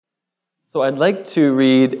So I'd like to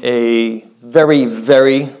read a very,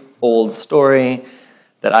 very old story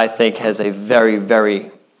that I think has a very,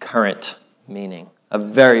 very current meaning, a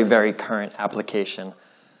very, very current application.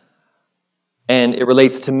 And it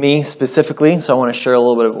relates to me specifically, so I want to share a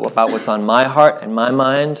little bit about what's on my heart and my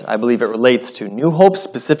mind. I believe it relates to New Hope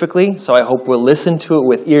specifically, so I hope we'll listen to it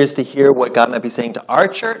with ears to hear what God might be saying to our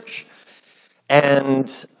church.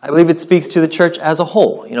 And I believe it speaks to the church as a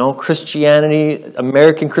whole. You know, Christianity,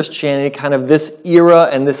 American Christianity, kind of this era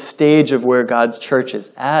and this stage of where God's church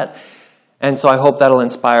is at. And so I hope that'll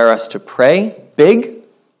inspire us to pray big,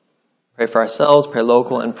 pray for ourselves, pray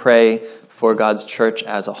local, and pray for God's church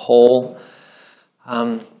as a whole.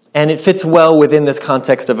 And it fits well within this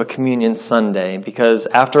context of a Communion Sunday, because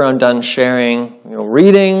after I'm done sharing,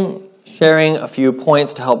 reading, sharing a few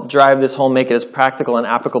points to help drive this home, make it as practical and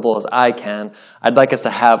applicable as I can, I'd like us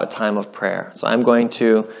to have a time of prayer. So I'm going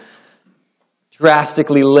to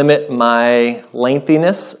drastically limit my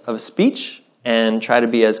lengthiness of speech and try to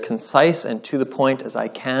be as concise and to the point as I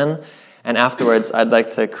can. And afterwards, I'd like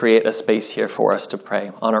to create a space here for us to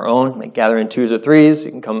pray on our own. Maybe gather in twos or threes.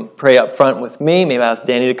 You can come pray up front with me. Maybe ask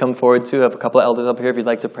Danny to come forward too. I have a couple of elders up here if you'd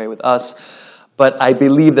like to pray with us. But I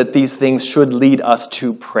believe that these things should lead us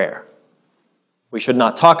to prayer. We should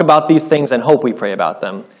not talk about these things and hope we pray about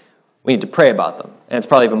them. We need to pray about them. And it's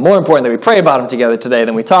probably even more important that we pray about them together today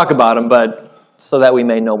than we talk about them, but so that we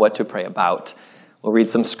may know what to pray about. We'll read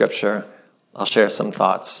some scripture. I'll share some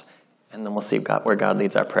thoughts. And then we'll see where God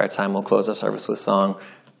leads our prayer time. We'll close our service with song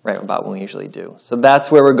right about when we usually do. So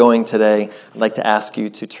that's where we're going today. I'd like to ask you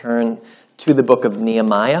to turn to the book of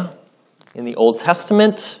Nehemiah in the Old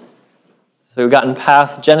Testament. So we've gotten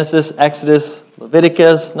past Genesis, Exodus,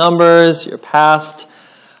 Leviticus, Numbers. You're past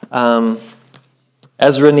Ezra,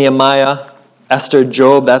 Nehemiah, Esther,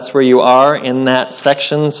 Job. That's where you are in that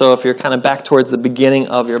section. So if you're kind of back towards the beginning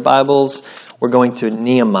of your Bibles, we're going to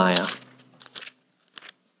Nehemiah.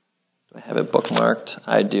 Do I have it bookmarked?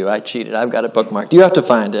 I do. I cheated. I've got it bookmarked. You have to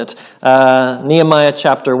find it. Nehemiah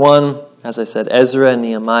chapter 1. As I said, Ezra,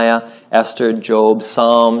 Nehemiah, Esther, Job,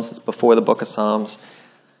 Psalms. It's before the book of Psalms.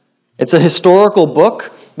 It's a historical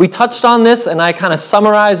book. We touched on this, and I kind of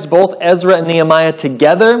summarized both Ezra and Nehemiah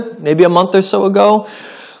together maybe a month or so ago,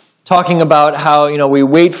 talking about how, we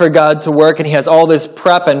wait for God to work, and he has all this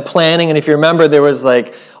prep and planning. And if you remember, there was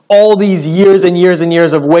like all these years and years and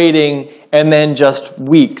years of waiting, and then just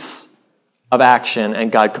weeks of action,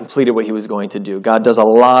 and God completed what he was going to do. God does a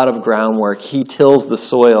lot of groundwork. He tills the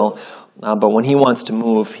soil, but when he wants to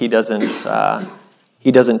move, he doesn't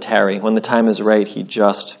tarry. When the time is right, he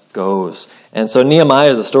just goes. And so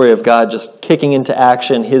Nehemiah is a story of God just kicking into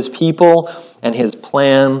action his people and his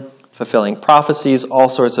plan, fulfilling prophecies, all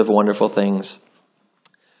sorts of wonderful things.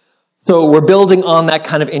 So we're building on that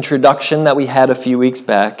kind of introduction that we had a few weeks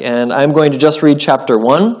back, and I'm going to just read chapter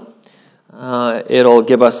 1. It'll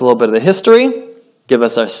give us a little bit of the history, give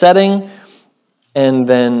us our setting, and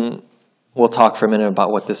then we'll talk for a minute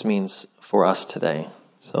about what this means for us today.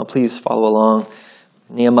 So please follow along.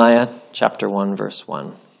 Nehemiah chapter 1, verse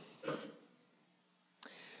 1.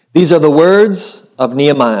 These are the words of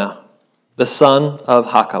Nehemiah, the son of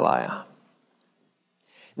Hakaliah.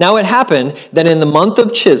 Now it happened that in the month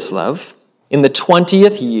of Chislev, in the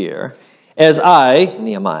 20th year, as I,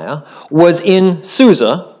 Nehemiah, was in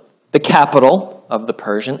Susa, the capital of the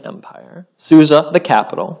Persian Empire, Susa, the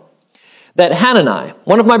capital, that Hanani,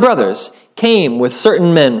 one of my brothers, came with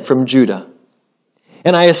certain men from Judah.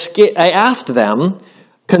 And I asked them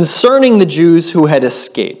concerning the Jews who had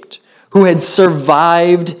escaped, who had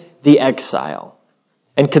survived the exile,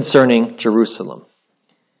 and concerning Jerusalem.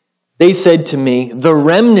 They said to me, the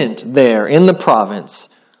remnant there in the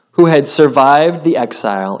province who had survived the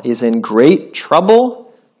exile is in great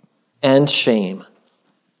trouble and shame.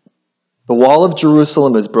 The wall of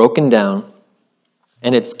Jerusalem is broken down,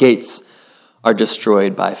 and its gates are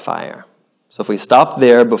destroyed by fire. So if we stop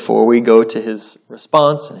there before we go to his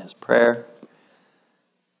response and his prayer,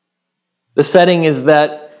 the setting is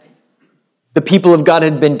that the people of God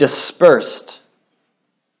had been dispersed.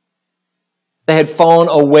 They had fallen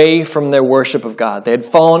away from their worship of God. They had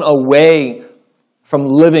fallen away from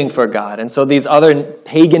living for God. And so these other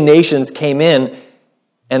pagan nations came in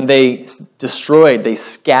and they destroyed, they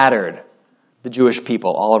scattered the Jewish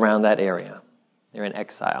people all around that area. They're in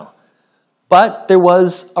exile. But there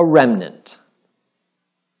was a remnant.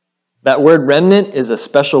 That word remnant is a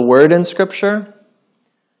special word in Scripture.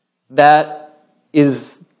 That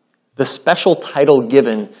is the special title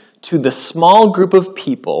given to the small group of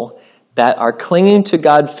people that are clinging to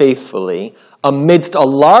God faithfully amidst a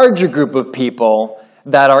larger group of people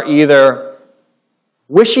that are either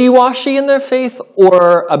wishy-washy in their faith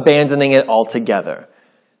or abandoning it altogether.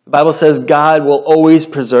 The Bible says God will always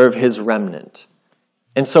preserve his remnant.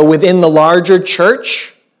 And so within the larger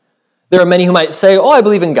church, there are many who might say, oh, I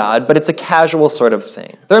believe in God, but it's a casual sort of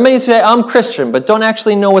thing. There are many who say, I'm Christian, but don't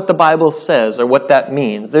actually know what the Bible says or what that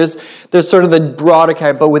means. There's sort of the broader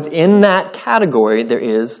category, but within that category, there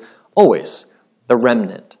is always the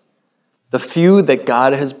remnant. The few that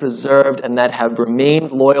God has preserved and that have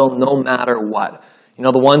remained loyal no matter what. You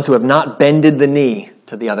know, the ones who have not bended the knee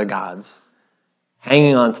to the other gods,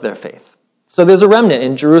 hanging on to their faith. So there's a remnant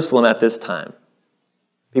in Jerusalem at this time.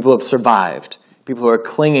 People have survived. People who are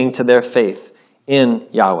clinging to their faith in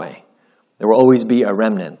Yahweh. There will always be a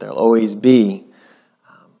remnant. There will always be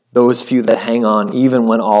those few that hang on even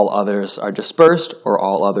when all others are dispersed or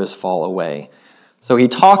all others fall away. So he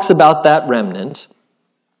talks about that remnant.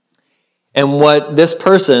 And what this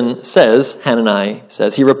person says, Hanani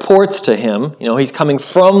says, he reports to him, he's coming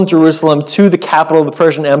from Jerusalem to the capital of the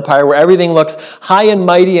Persian Empire where everything looks high and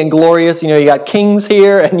mighty and glorious. You got kings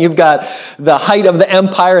here and you've got the height of the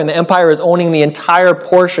empire, and the empire is owning the entire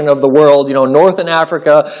portion of the world, north in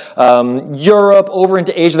Africa, Europe, over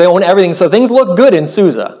into Asia. They own everything. So things look good in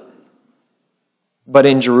Susa. But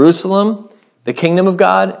in Jerusalem, the kingdom of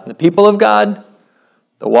God, the people of God,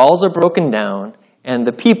 the walls are broken down. And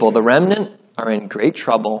the people, the remnant, are in great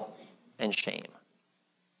trouble and shame.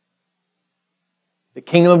 The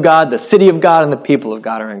kingdom of God, the city of God, and the people of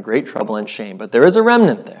God are in great trouble and shame. But there is a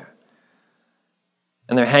remnant there.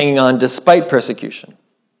 And they're hanging on despite persecution.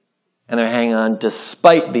 And they're hanging on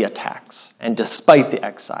despite the attacks and despite the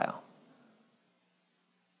exile.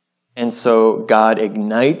 And so God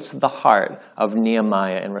ignites the heart of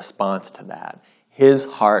Nehemiah in response to that. His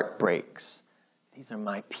heart breaks. These are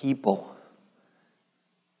my people.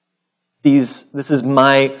 This is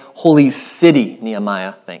my holy city,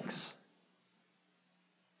 Nehemiah thinks.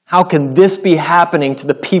 How can this be happening to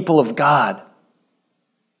the people of God?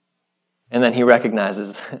 And then he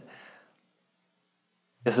recognizes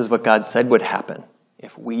this is what God said would happen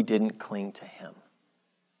if we didn't cling to him.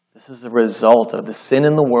 This is a result of the sin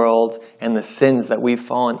in the world and the sins that we've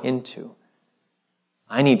fallen into.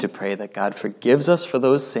 I need to pray that God forgives us for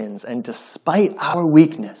those sins, and despite our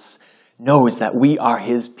weakness, knows that we are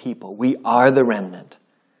his people. We are the remnant.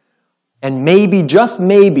 And maybe, just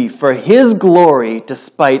maybe, for his glory,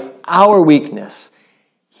 despite our weakness,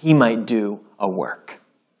 he might do a work.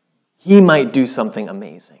 He might do something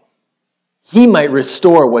amazing. He might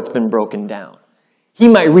restore what's been broken down. He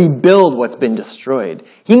might rebuild what's been destroyed.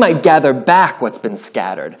 He might gather back what's been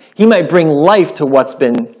scattered. He might bring life to what's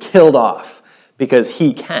been killed off, because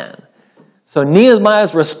he can. So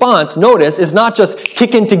Nehemiah's response, notice, is not just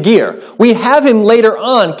kick into gear. We have him later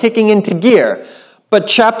on kicking into gear. But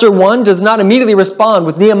chapter 1 does not immediately respond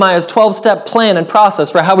with Nehemiah's 12-step plan and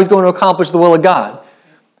process for how he's going to accomplish the will of God.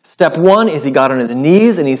 Step 1 is he got on his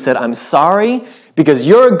knees and he said, I'm sorry because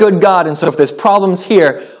you're a good God, and so if there's problems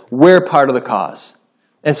here, we're part of the cause.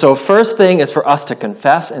 And so first thing is for us to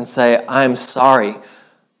confess and say, I'm sorry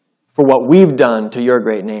for what we've done to your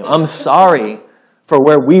great name. I'm sorry for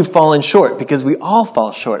where we've fallen short, because we all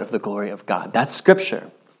fall short of the glory of God. That's Scripture.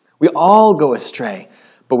 We all go astray.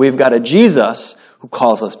 But we've got a Jesus who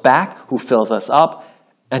calls us back, who fills us up,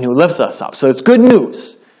 and who lifts us up. So it's good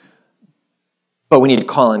news. But we need to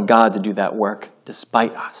call on God to do that work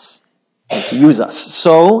despite us and to use us.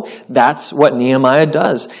 So that's what Nehemiah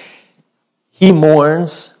does. He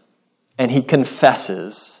mourns and he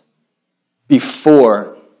confesses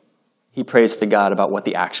before he prays to God about what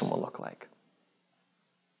the action will look like.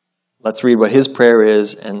 Let's read what his prayer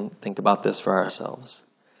is and think about this for ourselves.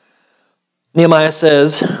 Nehemiah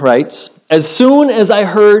writes, as soon as I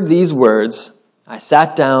heard these words, I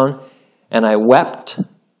sat down and I wept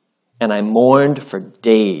and I mourned for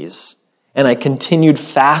days. And I continued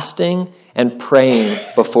fasting and praying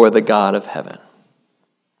before the God of heaven.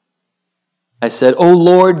 I said, O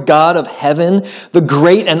Lord God of heaven, the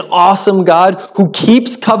great and awesome God who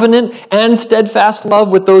keeps covenant and steadfast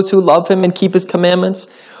love with those who love him and keep his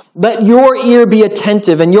commandments, let your ear be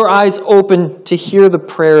attentive and your eyes open to hear the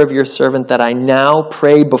prayer of your servant that I now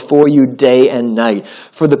pray before you day and night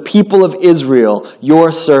for the people of Israel,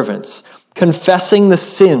 your servants, confessing the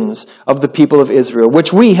sins of the people of Israel,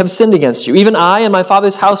 which we have sinned against you. Even I and my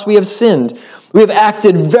father's house, we have sinned. We have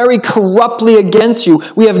acted very corruptly against you.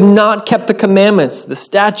 We have not kept the commandments, the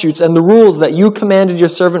statutes, and the rules that you commanded your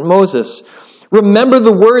servant Moses. Remember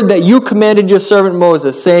the word that you commanded your servant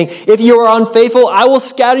Moses, saying, if you are unfaithful, I will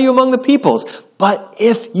scatter you among the peoples. But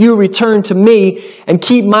if you return to me and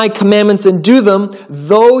keep my commandments and do them,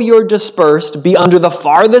 though you're dispersed, be under the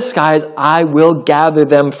farthest skies, I will gather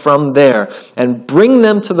them from there and bring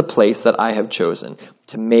them to the place that I have chosen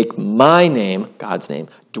to make my name, God's name,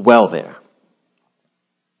 dwell there.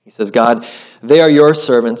 He says, God, they are your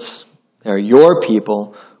servants, they are your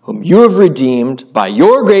people, whom you have redeemed by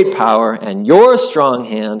your great power and your strong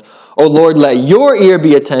hand. O Lord, let your ear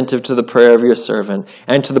be attentive to the prayer of your servant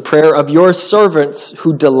and to the prayer of your servants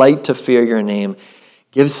who delight to fear your name.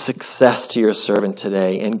 Give success to your servant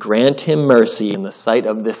today and grant him mercy in the sight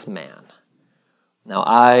of this man. Now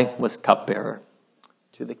I was cupbearer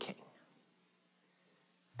to the king.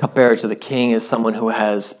 Cupbearer to the king is someone who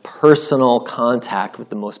has personal contact with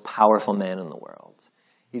the most powerful man in the world.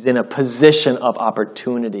 He's in a position of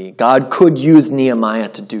opportunity. God could use Nehemiah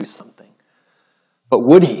to do something. But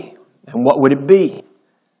would he? And what would it be?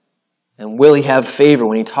 And will he have favor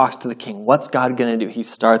when he talks to the king? What's God going to do? He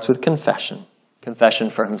starts with confession. Confession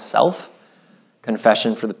for himself.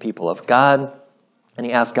 Confession for the people of God. And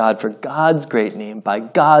he asks God for God's great name, by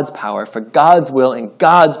God's power, for God's will and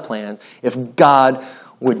God's plans, if God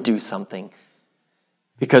would do something.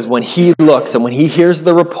 Because when he looks and when he hears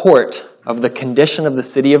the report of the condition of the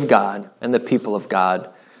city of God and the people of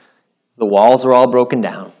God, the walls are all broken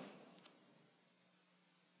down.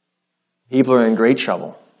 People are in great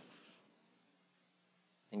trouble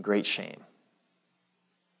and great shame.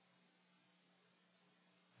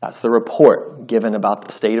 That's the report given about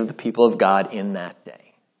the state of the people of God in that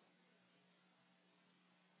day.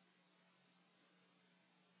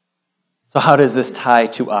 So how does this tie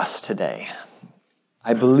to us today?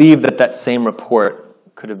 I believe that that same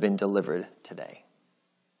report could have been delivered today.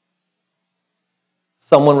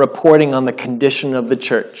 Someone reporting on the condition of the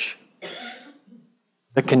church,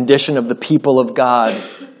 the condition of the people of God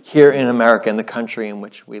here in America, in the country in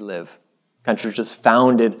which we live. A country which is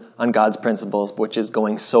founded on God's principles, which is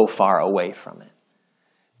going so far away from it.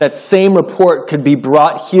 That same report could be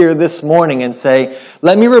brought here this morning and say,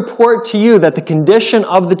 let me report to you that the condition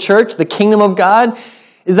of the church, the kingdom of God,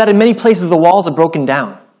 is that in many places the walls are broken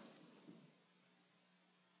down.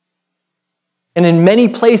 And in many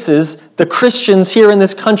places, the Christians here in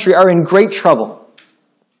this country are in great trouble.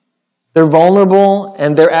 They're vulnerable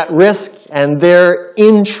and they're at risk and they're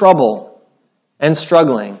in trouble and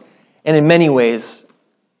struggling. And in many ways,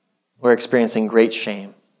 we're experiencing great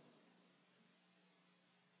shame.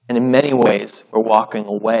 And in many ways, we're walking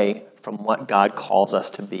away from what God calls us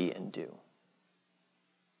to be and do.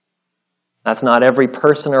 That's not every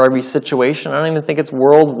person or every situation. I don't even think it's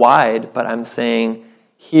worldwide, but I'm saying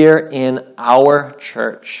here in our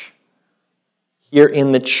church, here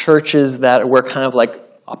in the churches that we're kind of like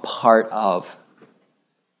a part of,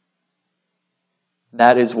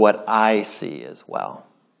 that is what I see as well.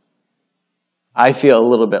 I feel a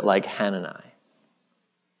little bit like Hanani.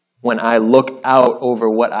 When I look out over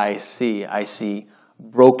what I see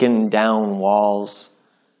broken down walls.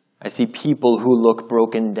 I see people who look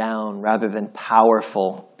broken down rather than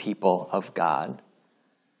powerful people of God.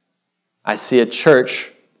 I see a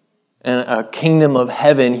church and a kingdom of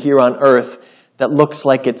heaven here on earth that looks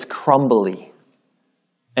like it's crumbly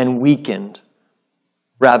and weakened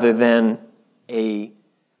rather than a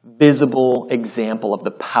visible example of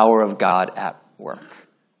the power of God at work.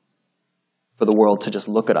 For the world to just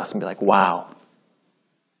look at us and be like, wow.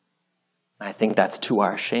 I think that's to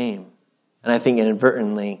our shame. And I think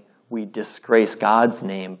inadvertently we disgrace God's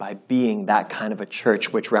name by being that kind of a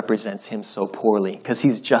church which represents him so poorly, because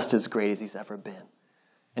he's just as great as he's ever been.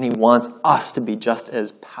 And he wants us to be just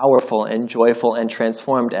as powerful and joyful and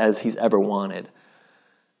transformed as he's ever wanted.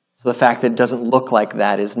 So the fact that it doesn't look like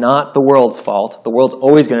that is not the world's fault. The world's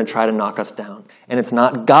always going to try to knock us down. And it's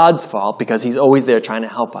not God's fault because he's always there trying to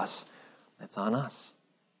help us. It's on us.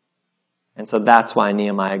 And so that's why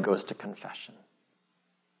Nehemiah goes to confession.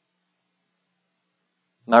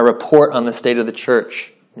 My report on the state of the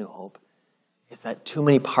church, New Hope, is that too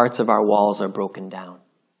many parts of our walls are broken down.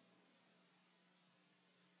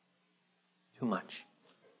 Too much.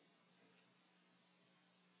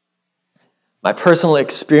 My personal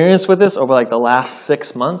experience with this over the last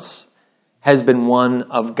 6 months has been one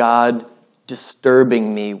of God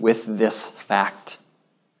disturbing me with this fact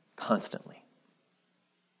constantly.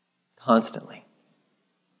 Constantly.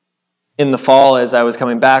 In the fall, as I was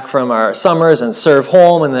coming back from our summers and serve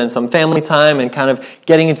home and then some family time and kind of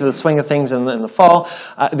getting into the swing of things in the fall,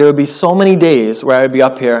 there would be so many days where I would be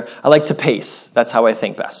up here. I like to pace. That's how I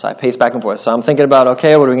think best. So I pace back and forth. So I'm thinking about,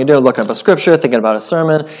 okay, what are we going to do? Looking up a scripture, thinking about a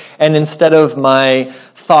sermon. And instead of my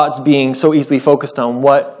thoughts being so easily focused on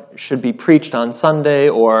what should be preached on Sunday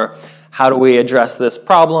or how do we address this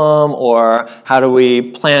problem, or how do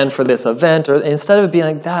we plan for this event? Or instead of it being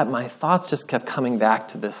like that, my thoughts just kept coming back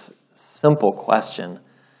to this simple question.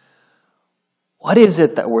 What is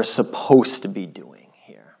it that we're supposed to be doing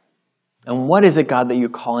here? And what is it, God, that you're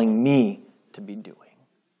calling me to be doing?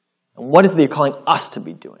 And what is it that you're calling us to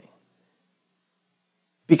be doing?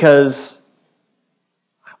 Because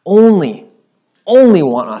I only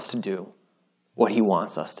want us to do what he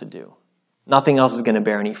wants us to do. Nothing else is going to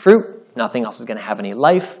bear any fruit. Nothing else is going to have any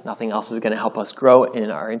life. Nothing else is going to help us grow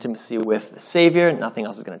in our intimacy with the Savior. Nothing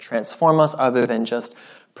else is going to transform us other than just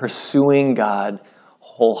pursuing God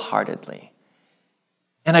wholeheartedly.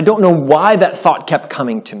 And I don't know why that thought kept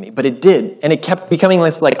coming to me, but it did. And it kept becoming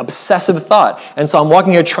this obsessive thought. And so I'm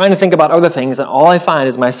walking here trying to think about other things, and all I find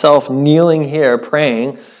is myself kneeling here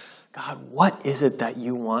praying, God, what is it that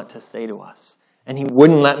you want to say to us? And he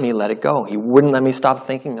wouldn't let me let it go. He wouldn't let me stop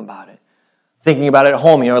thinking about it. Thinking about it at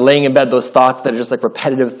home, laying in bed, those thoughts that are just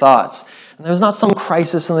repetitive thoughts. And there's not some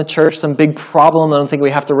crisis in the church, some big problem I don't think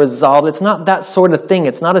we have to resolve. It's not that sort of thing.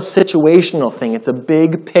 It's not a situational thing. It's a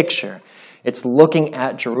big picture. It's looking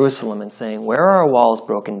at Jerusalem and saying, where are our walls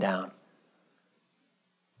broken down?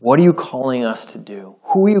 What are you calling us to do?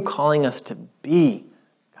 Who are you calling us to be,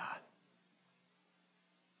 God?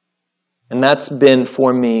 And that's been,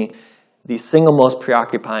 for me, the single most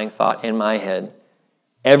preoccupying thought in my head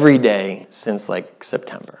every day since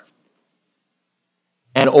September.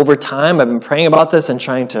 And over time, I've been praying about this and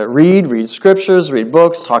trying to read scriptures, read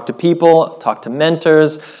books, talk to people, talk to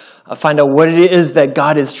mentors, find out what it is that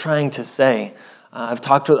God is trying to say. I've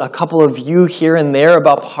talked to a couple of you here and there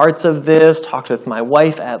about parts of this, talked with my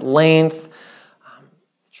wife at length,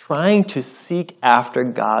 trying to seek after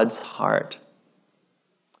God's heart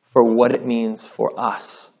for what it means for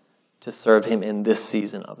us to serve him in this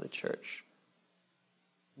season of the church.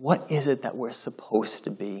 What is it that we're supposed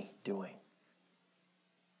to be doing?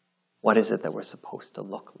 What is it that we're supposed to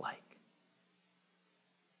look like?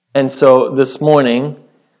 And so this morning,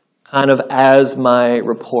 kind of as my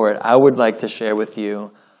report, I would like to share with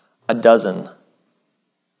you a dozen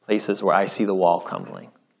places where I see the wall crumbling.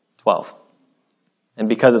 12. And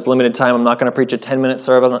because it's limited time, I'm not going to preach a 10-minute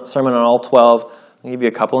sermon on all 12. I'm going to give you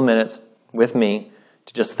a couple of minutes with me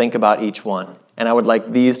to just think about each one. And I would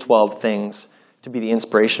like these 12 things to be the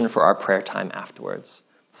inspiration for our prayer time afterwards.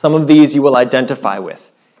 Some of these you will identify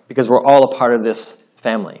with, because we're all a part of this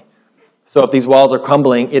family. So if these walls are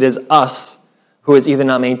crumbling, it is us who is either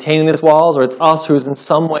not maintaining these walls, or it's us who is in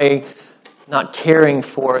some way not caring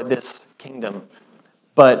for this kingdom.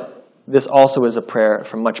 But this also is a prayer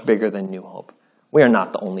for much bigger than New Hope. We are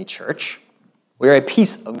not the only church. We are a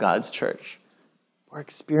piece of God's church. We're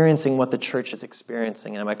experiencing what the church is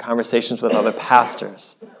experiencing. And in my conversations with other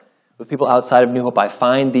pastors, with people outside of New Hope, I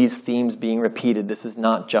find these themes being repeated. This is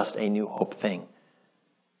not just a New Hope thing.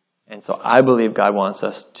 And so I believe God wants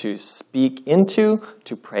us to speak into,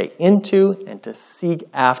 to pray into, and to seek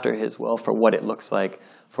after his will for what it looks like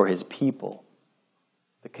for his people,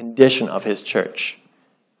 the condition of his church.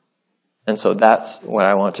 And so that's what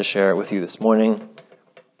I want to share with you this morning.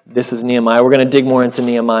 This is Nehemiah. We're going to dig more into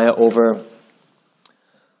Nehemiah over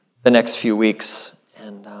the next few weeks,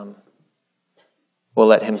 and we'll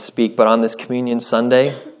let him speak. But on this Communion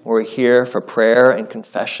Sunday, we're here for prayer and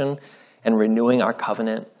confession and renewing our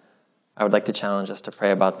covenant. I would like to challenge us to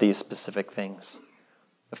pray about these specific things.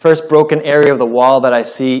 The first broken area of the wall that I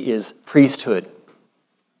see is priesthood.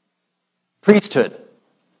 Priesthood.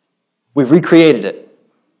 We've recreated it.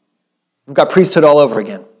 We've got priesthood all over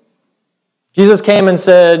again. Jesus came and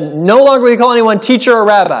said, no longer will you call anyone teacher or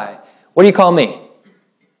rabbi. What do you call me?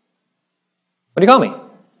 What do you call me?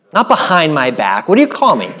 Not behind my back. What do you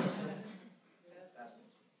call me?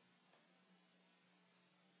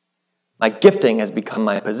 My gifting has become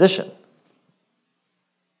my position.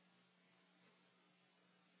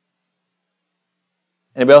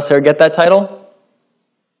 Anybody else here get that title?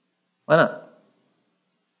 Why not?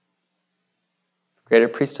 Greater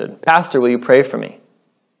priesthood. Pastor, will you pray for me?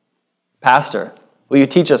 Pastor, will you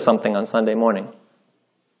teach us something on Sunday morning?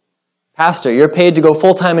 Pastor, you're paid to go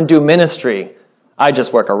full-time and do ministry. I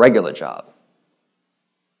just work a regular job.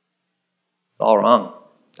 It's all wrong.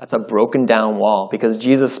 That's a broken down wall because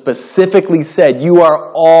Jesus specifically said, you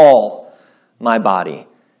are all my body.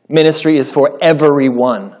 Ministry is for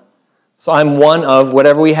everyone. So I'm one of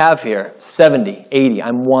whatever we have here, 70, 80,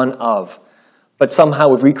 I'm one of. But somehow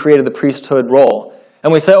we've recreated the priesthood role.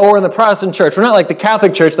 And we say, oh, we're in the Protestant church. We're not like the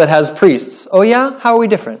Catholic church that has priests. Oh yeah? How are we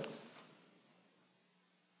different?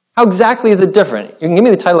 How exactly is it different? You can give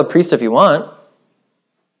me the title of priest if you want.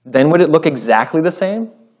 Then would it look exactly the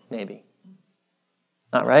same? Maybe.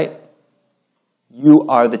 Not right? You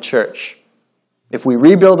are the church. If we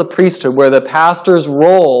rebuild a priesthood where the pastor's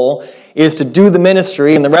role is to do the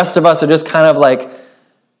ministry and the rest of us are just kind of like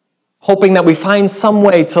hoping that we find some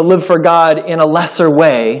way to live for God in a lesser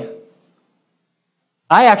way,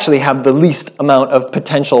 I actually have the least amount of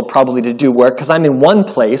potential probably to do work because I'm in one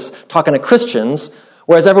place talking to Christians,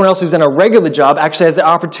 whereas everyone else who's in a regular job actually has the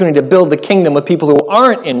opportunity to build the kingdom with people who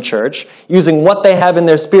aren't in church, using what they have in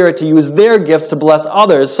their spirit to use their gifts to bless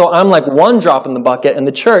others. So I'm like one drop in the bucket, and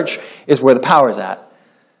the church is where the power's at.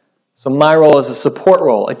 So my role is a support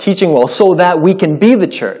role, a teaching role, so that we can be the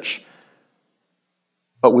church.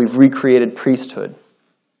 But we've recreated priesthood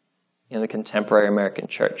in the contemporary American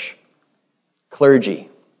church. Clergy.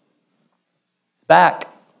 It's back.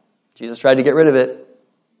 Jesus tried to get rid of it.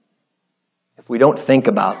 If we don't think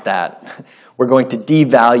about that, we're going to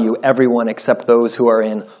devalue everyone except those who are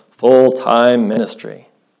in full-time ministry.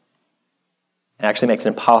 It actually makes it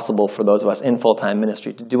impossible for those of us in full-time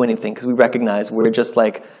ministry to do anything because we recognize we're just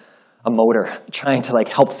like a motor trying to like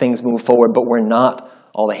help things move forward, but we're not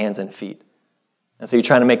all the hands and feet. And so you're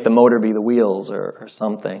trying to make the motor be the wheels or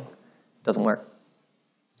something. It doesn't work.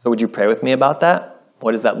 So would you pray with me about that?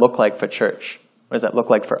 What does that look like for church? What does that look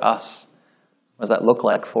like for us? What does that look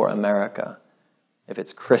like for America if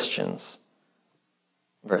it's Christians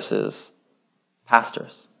versus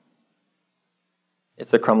pastors?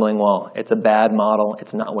 It's a crumbling wall. It's a bad model.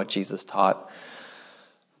 It's not what Jesus taught.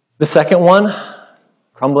 The second one,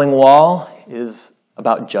 crumbling wall, is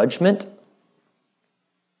about judgment.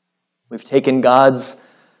 We've taken God's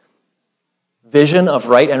vision of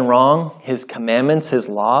right and wrong, his commandments, his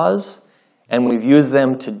laws, and we've used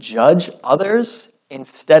them to judge others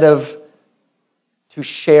instead of to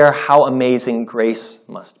share how amazing grace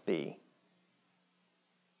must be.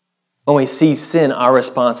 When we see sin, our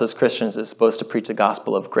response as Christians is supposed to preach the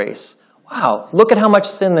gospel of grace. Wow, look at how much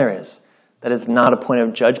sin there is. That is not a point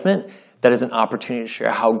of judgment. That is an opportunity to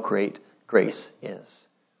share how great grace is.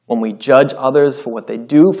 When we judge others for what they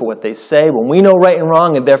do, for what they say, when we know right and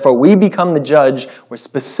wrong, and therefore we become the judge, we're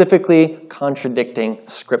specifically contradicting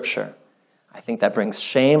Scripture. I think that brings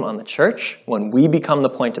shame on the church when we become the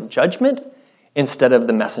point of judgment instead of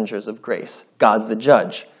the messengers of grace. God's the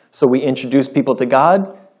judge. So we introduce people to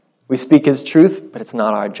God, we speak his truth, but it's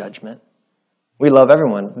not our judgment. We love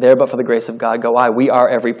everyone. There but for the grace of God go I. We are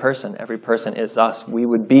every person. Every person is us. We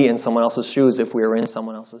would be in someone else's shoes if we were in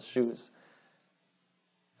someone else's shoes.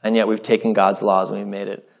 And yet we've taken God's laws and we've made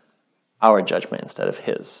it our judgment instead of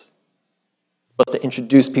his. We're supposed to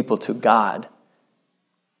introduce people to God.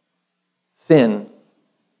 Sin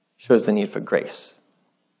shows the need for grace.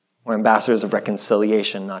 We're ambassadors of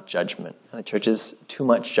reconciliation, not judgment. And the church is too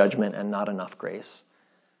much judgment and not enough grace.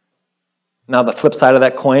 Now the flip side of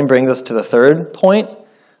that coin brings us to the third point.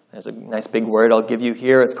 There's a nice big word I'll give you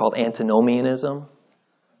here. It's called antinomianism.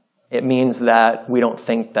 It means that we don't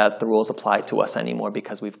think that the rules apply to us anymore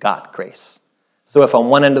because we've got grace. So if on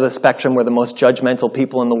one end of the spectrum we're the most judgmental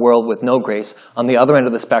people in the world with no grace, on the other end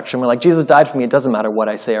of the spectrum we're like, Jesus died for me, it doesn't matter what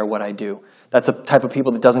I say or what I do. That's a type of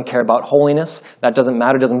people that doesn't care about holiness. That doesn't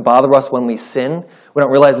matter, doesn't bother us when we sin. We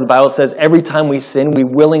don't realize the Bible says every time we sin, we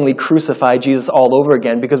willingly crucify Jesus all over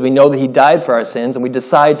again because we know that he died for our sins and we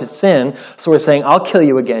decide to sin. So we're saying, I'll kill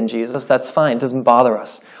you again, Jesus. That's fine. It doesn't bother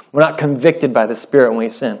us. We're not convicted by the Spirit when we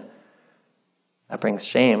sin. That brings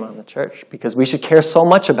shame on the church because we should care so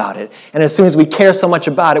much about it. And as soon as we care so much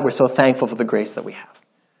about it, we're so thankful for the grace that we have.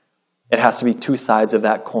 It has to be two sides of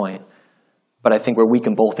that coin. But I think we're weak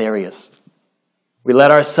in both areas. We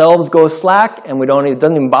let ourselves go slack, and it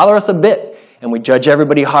doesn't even bother us a bit. And we judge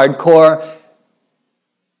everybody hardcore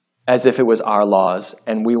as if it was our laws,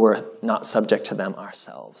 and we were not subject to them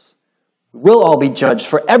ourselves. We'll all be judged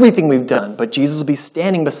for everything we've done, but Jesus will be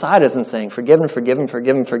standing beside us and saying, forgiven, forgiven,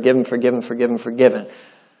 forgiven, forgiven, forgiven, forgiven, forgiven.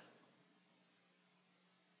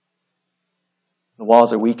 The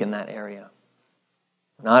walls are weak in that area.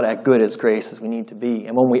 We're not as good as grace as we need to be.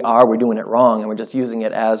 And when we are, we're doing it wrong, and we're just using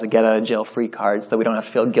it as a get-out-of-jail-free card so that we don't have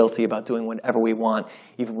to feel guilty about doing whatever we want,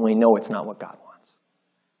 even when we know it's not what God wants.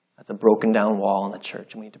 That's a broken down wall in the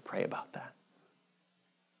church, and we need to pray about that.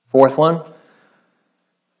 Fourth one.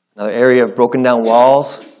 Another area of broken down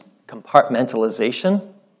walls, compartmentalization.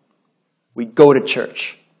 We go to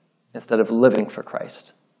church instead of living for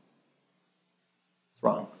Christ. It's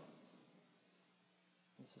wrong.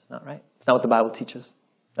 It's just not right. It's not what the Bible teaches.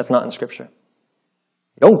 That's not in Scripture.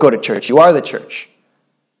 You don't go to church. You are the church.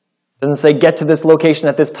 It doesn't say get to this location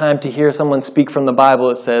at this time to hear someone speak from the Bible.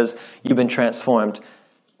 It says you've been transformed.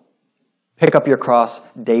 Pick up your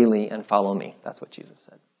cross daily and follow me. That's what Jesus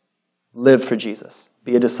said. Live for Jesus.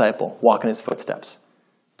 Be a disciple. Walk in his footsteps.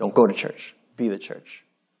 Don't go to church. Be the church.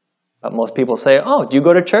 But most people say, oh, do you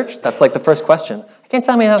go to church? That's like the first question. I can't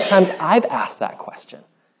tell you how many times I've asked that question.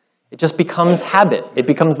 It just becomes habit. It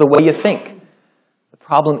becomes the way you think. The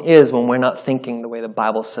problem is when we're not thinking the way the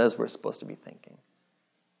Bible says we're supposed to be thinking.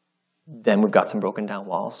 Then we've got some broken down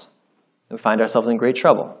walls. We find ourselves in great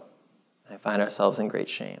trouble. And we find ourselves in great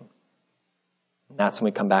shame. And that's when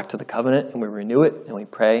we come back to the covenant and we renew it and we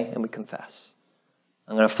pray and we confess.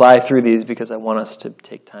 I'm going to fly through these because I want us to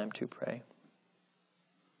take time to pray.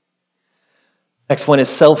 Next one is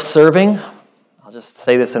self-serving. I'll just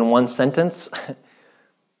say this in one sentence.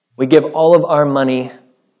 We give all of our money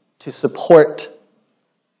to support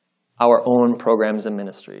our own programs and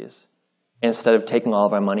ministries instead of taking all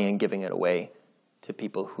of our money and giving it away to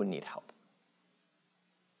people who need help.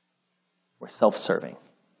 We're self-serving.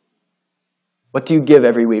 What do you give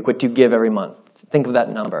every week? What do you give every month? Think of that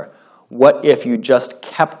number. What if you just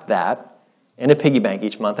kept that in a piggy bank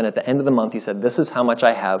each month, and at the end of the month you said, this is how much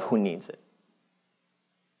I have, who needs it?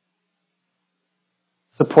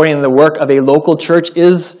 Supporting the work of a local church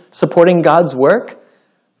is supporting God's work,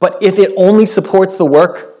 but if it only supports the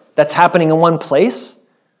work that's happening in one place,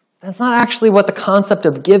 that's not actually what the concept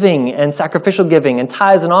of giving and sacrificial giving and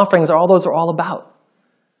tithes and offerings, all those are all about.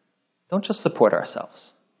 Don't just support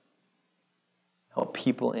ourselves. Help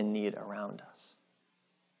people in need around us.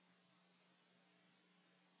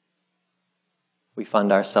 We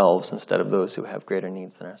fund ourselves instead of those who have greater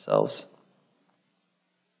needs than ourselves.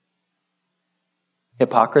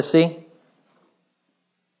 Hypocrisy.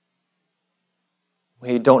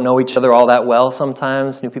 We don't know each other all that well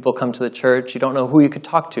sometimes. New people come to the church. You don't know who you could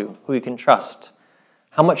talk to, who you can trust.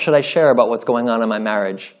 How much should I share about what's going on in my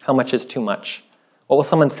marriage? How much is too much? What will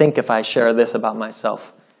someone think if I share this about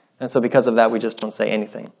myself? And so because of that, we just don't say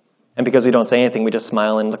anything. And because we don't say anything, we just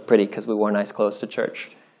smile and look pretty because we wore nice clothes to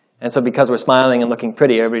church. And so because we're smiling and looking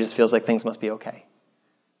pretty, everybody just feels like things must be okay.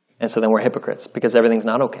 And so then we're hypocrites because everything's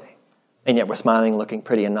not okay. And yet we're smiling, looking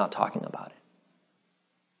pretty, and not talking about it.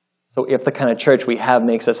 So if the kind of church we have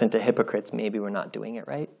makes us into hypocrites, maybe we're not doing it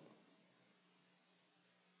right.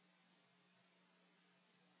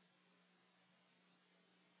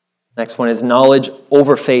 Next one is knowledge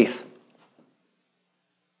over faith.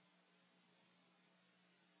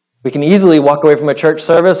 We can easily walk away from a church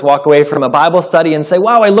service, walk away from a Bible study, and say,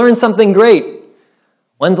 wow, I learned something great.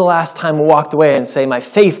 When's the last time we walked away and say, my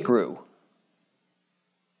faith grew?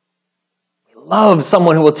 We love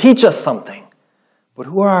someone who will teach us something. But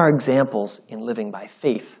who are our examples in living by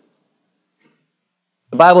faith?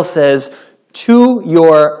 The Bible says, to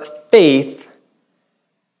your faith,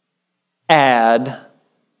 add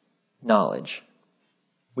knowledge.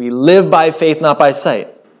 We live by faith, not by sight.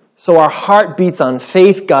 So our heart beats on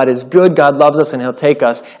faith. God is good. God loves us, and he'll take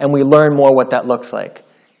us. And we learn more what that looks like.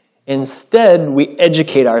 Instead, we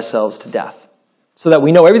educate ourselves to death so that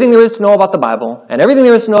we know everything there is to know about the Bible and everything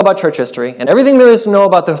there is to know about church history and everything there is to know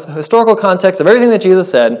about the historical context of everything that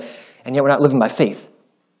Jesus said, and yet we're not living by faith.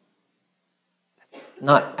 That's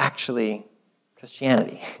not actually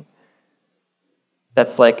Christianity.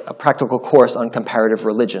 That's like a practical course on comparative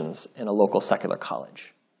religions in a local secular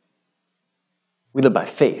college. We live by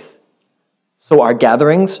faith. So our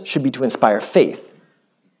gatherings should be to inspire faith.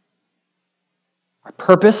 Our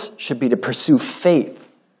purpose should be to pursue faith.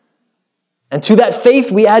 And to that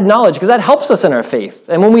faith, we add knowledge, because that helps us in our faith.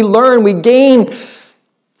 And when we learn, we gain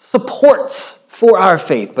supports for our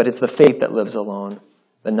faith. But it's the faith that lives alone.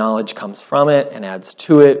 The knowledge comes from it and adds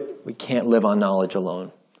to it. We can't live on knowledge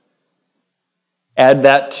alone. Add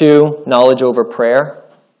that to knowledge over prayer.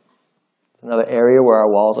 It's another area where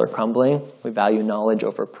our walls are crumbling. We value knowledge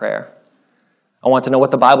over prayer. I want to know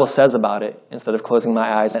what the Bible says about it instead of closing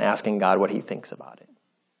my eyes and asking God what he thinks about it.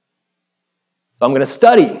 So I'm going to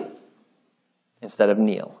study instead of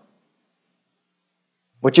kneel.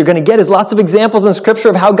 What you're going to get is lots of examples in Scripture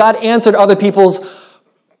of how God answered other people's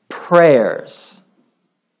prayers.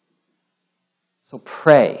 So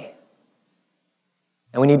pray.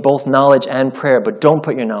 And we need both knowledge and prayer, but don't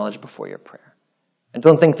put your knowledge before your prayer. And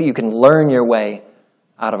don't think that you can learn your way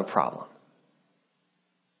out of a problem.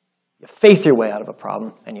 You faith your way out of a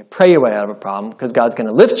problem, and you pray your way out of a problem, because God's going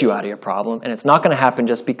to lift you out of your problem, and it's not going to happen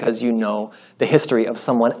just because you know the history of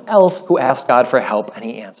someone else who asked God for help, and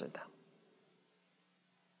he answered them.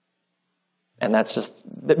 And that's just,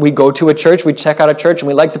 we go to a church, we check out a church, and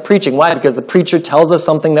we like the preaching. Why? Because the preacher tells us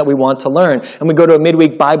something that we want to learn. And we go to a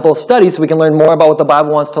midweek Bible study so we can learn more about what the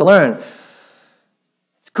Bible wants to learn.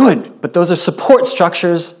 It's good, but those are support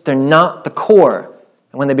structures. They're not the core.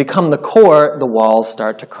 And when they become the core, the walls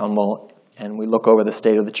start to crumble, and we look over the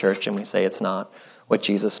state of the church and we say it's not what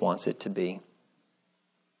Jesus wants it to be.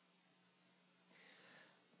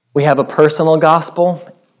 We have a personal gospel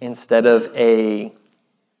instead of a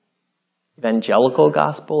evangelical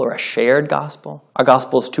gospel or a shared gospel. Our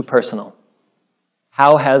gospel is too personal.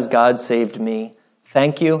 How has God saved me?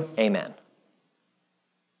 Thank you. Amen.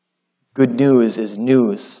 Good news is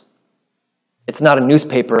news. It's not a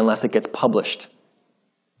newspaper unless it gets published.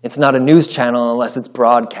 It's not a news channel unless it's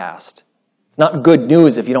broadcast. It's not good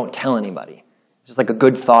news if you don't tell anybody. It's just like a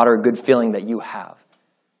good thought or a good feeling that you have.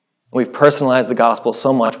 And we've personalized the gospel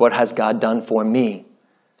so much. What has God done for me?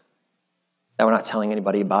 That we're not telling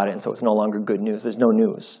anybody about it, and so it's no longer good news. There's no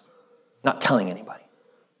news. Not telling anybody.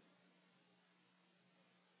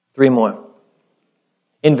 3 more.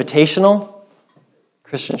 Invitational.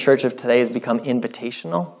 Christian church of today has become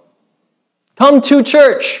invitational. Come to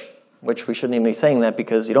church, which we shouldn't even be saying that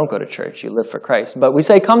because you don't go to church. You live for Christ. But we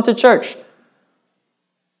say, come to church.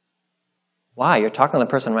 Why? You're talking to the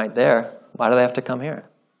person right there. Why do they have to come here?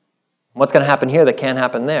 What's going to happen here that can't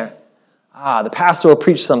happen there? The pastor will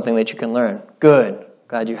preach something that you can learn. Good.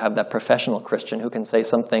 Glad you have that professional Christian who can say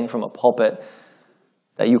something from a pulpit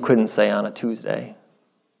that you couldn't say on a Tuesday.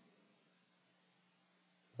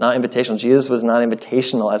 Not invitational. Jesus was not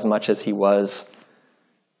invitational as much as he was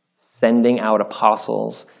sending out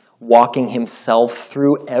apostles, walking himself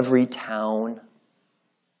through every town,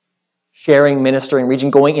 sharing, ministering, reaching,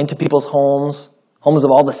 going into people's homes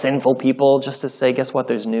of all the sinful people, just to say, guess what?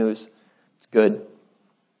 There's news. It's good.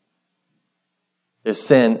 There's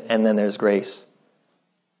sin, and then there's grace.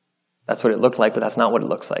 That's what it looked like, but that's not what it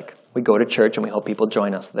looks like. We go to church, and we hope people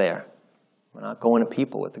join us there. We're not going to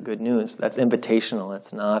people with the good news. That's invitational.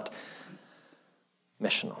 That's not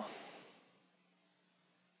missional.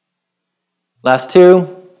 Last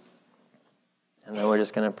 2, and then we're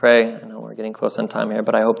just going to pray. I know we're getting close on time here,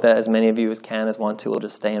 but I hope that as many of you as can, as want to, will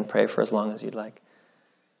just stay and pray for as long as you'd like.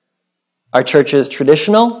 Our church is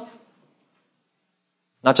traditional.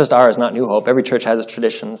 Not just ours, not New Hope. Every church has its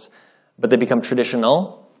traditions, but they become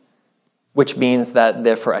traditional, which means that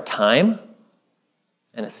they're for a time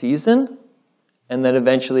and a season, and then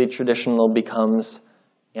eventually traditional becomes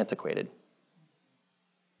antiquated.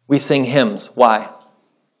 We sing hymns. Why?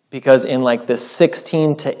 Because in like the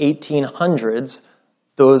 16 to 1800s,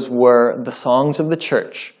 those were the songs of the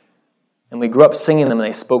church. And we grew up singing them and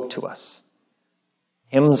they spoke to us.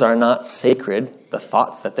 Hymns are not sacred. The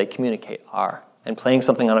thoughts that they communicate are. And playing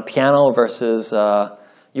something on a piano versus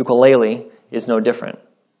ukulele is no different.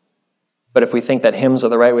 But if we think that hymns are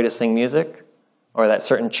the right way to sing music, or that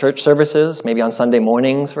certain church services, maybe on Sunday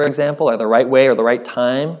mornings, for example, are the right way or the right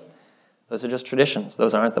time, those are just traditions.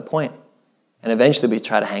 Those aren't the point. And eventually we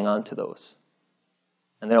try to hang on to those.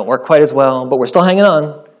 And they don't work quite as well, but we're still hanging on.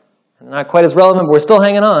 And they're not quite as relevant, but we're still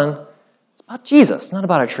hanging on. It's about Jesus, not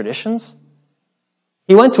about our traditions.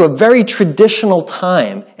 He went to a very traditional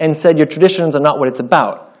time and said, your traditions are not what it's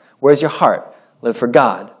about. Where's your heart? Live for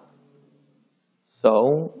God.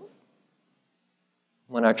 So,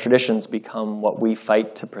 when our traditions become what we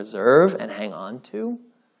fight to preserve and hang on to,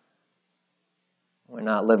 we're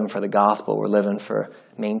not living for the gospel. We're living for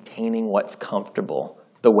maintaining what's comfortable,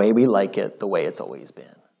 the way we like it, the way it's always been.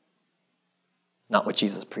 It's not what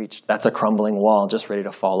Jesus preached. That's a crumbling wall just ready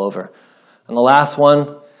to fall over. And the last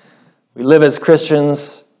one, we live as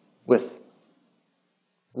Christians with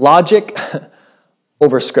logic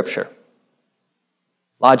over Scripture.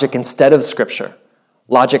 Logic instead of Scripture.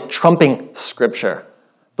 Logic trumping Scripture.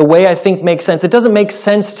 The way I think makes sense. It doesn't make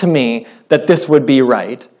sense to me that this would be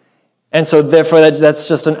right. And so therefore that's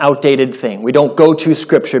just an outdated thing. We don't go to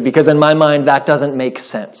Scripture because in my mind that doesn't make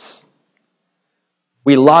sense.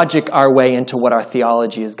 We logic our way into what our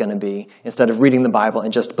theology is going to be instead of reading the Bible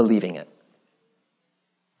and just believing it.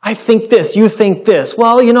 I think this, you think this,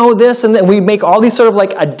 well, you know this, and then we make all these sort of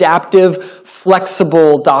like adaptive,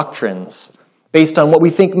 flexible doctrines based on what we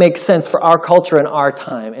think makes sense for our culture and our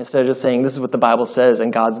time, instead of just saying this is what the Bible says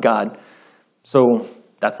and God's God. So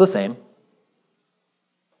that's the same.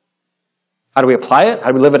 How do we apply it? How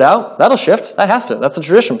do we live it out? That'll shift. That has to. That's the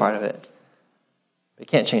tradition part of it. It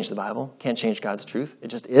can't change the Bible. It can't change God's truth. It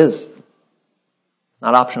just is. It's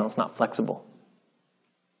not optional. It's not flexible.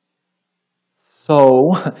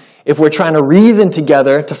 So, if we're trying to reason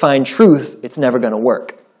together to find truth, it's never going to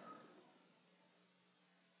work.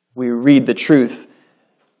 We read the truth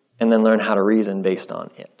and then learn how to reason based on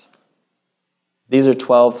it. These are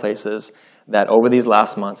 12 places that over these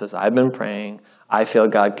last months, as I've been praying, I feel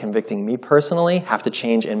God convicting me personally have to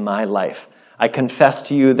change in my life. I confess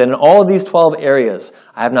to you that in all of these 12 areas,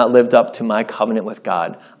 I have not lived up to my covenant with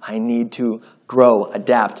God. I need to grow,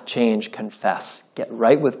 adapt, change, confess, get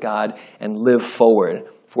right with God, and live forward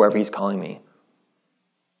for wherever He's calling me.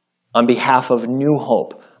 On behalf of New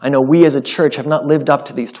Hope, I know we as a church have not lived up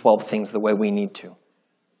to these 12 things the way we need to.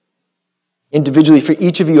 Individually, for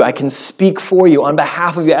each of you, I can speak for you on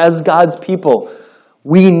behalf of you as God's people.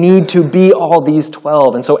 We need to be all these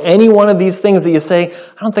 12. And so any one of these things that you say,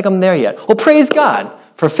 I don't think I'm there yet. Well, praise God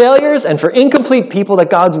for failures and for incomplete people that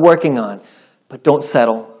God's working on. But don't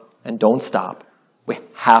settle and don't stop. We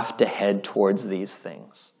have to head towards these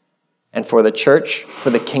things. And for the church, for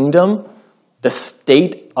the kingdom, the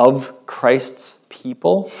state of Christ's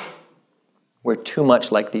people, we're too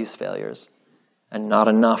much like these failures and not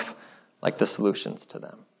enough like the solutions to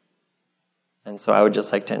them. And so I would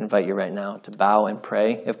just like to invite you right now to bow and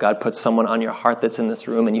pray. If God puts someone on your heart that's in this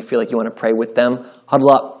room and you feel like you want to pray with them,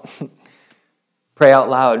 huddle up. Pray out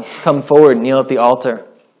loud. Come forward, kneel at the altar.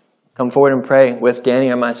 Come forward and pray with Danny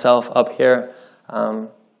or myself up here.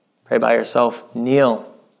 Pray by yourself. Kneel.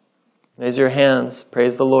 Raise your hands.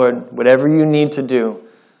 Praise the Lord. Whatever you need to do.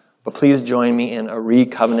 But please join me in a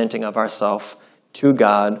recovenanting of ourselves to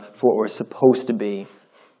God for what we're supposed to be,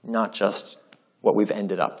 not just what we've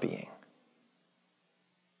ended up being.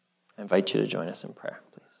 I invite you to join us in prayer.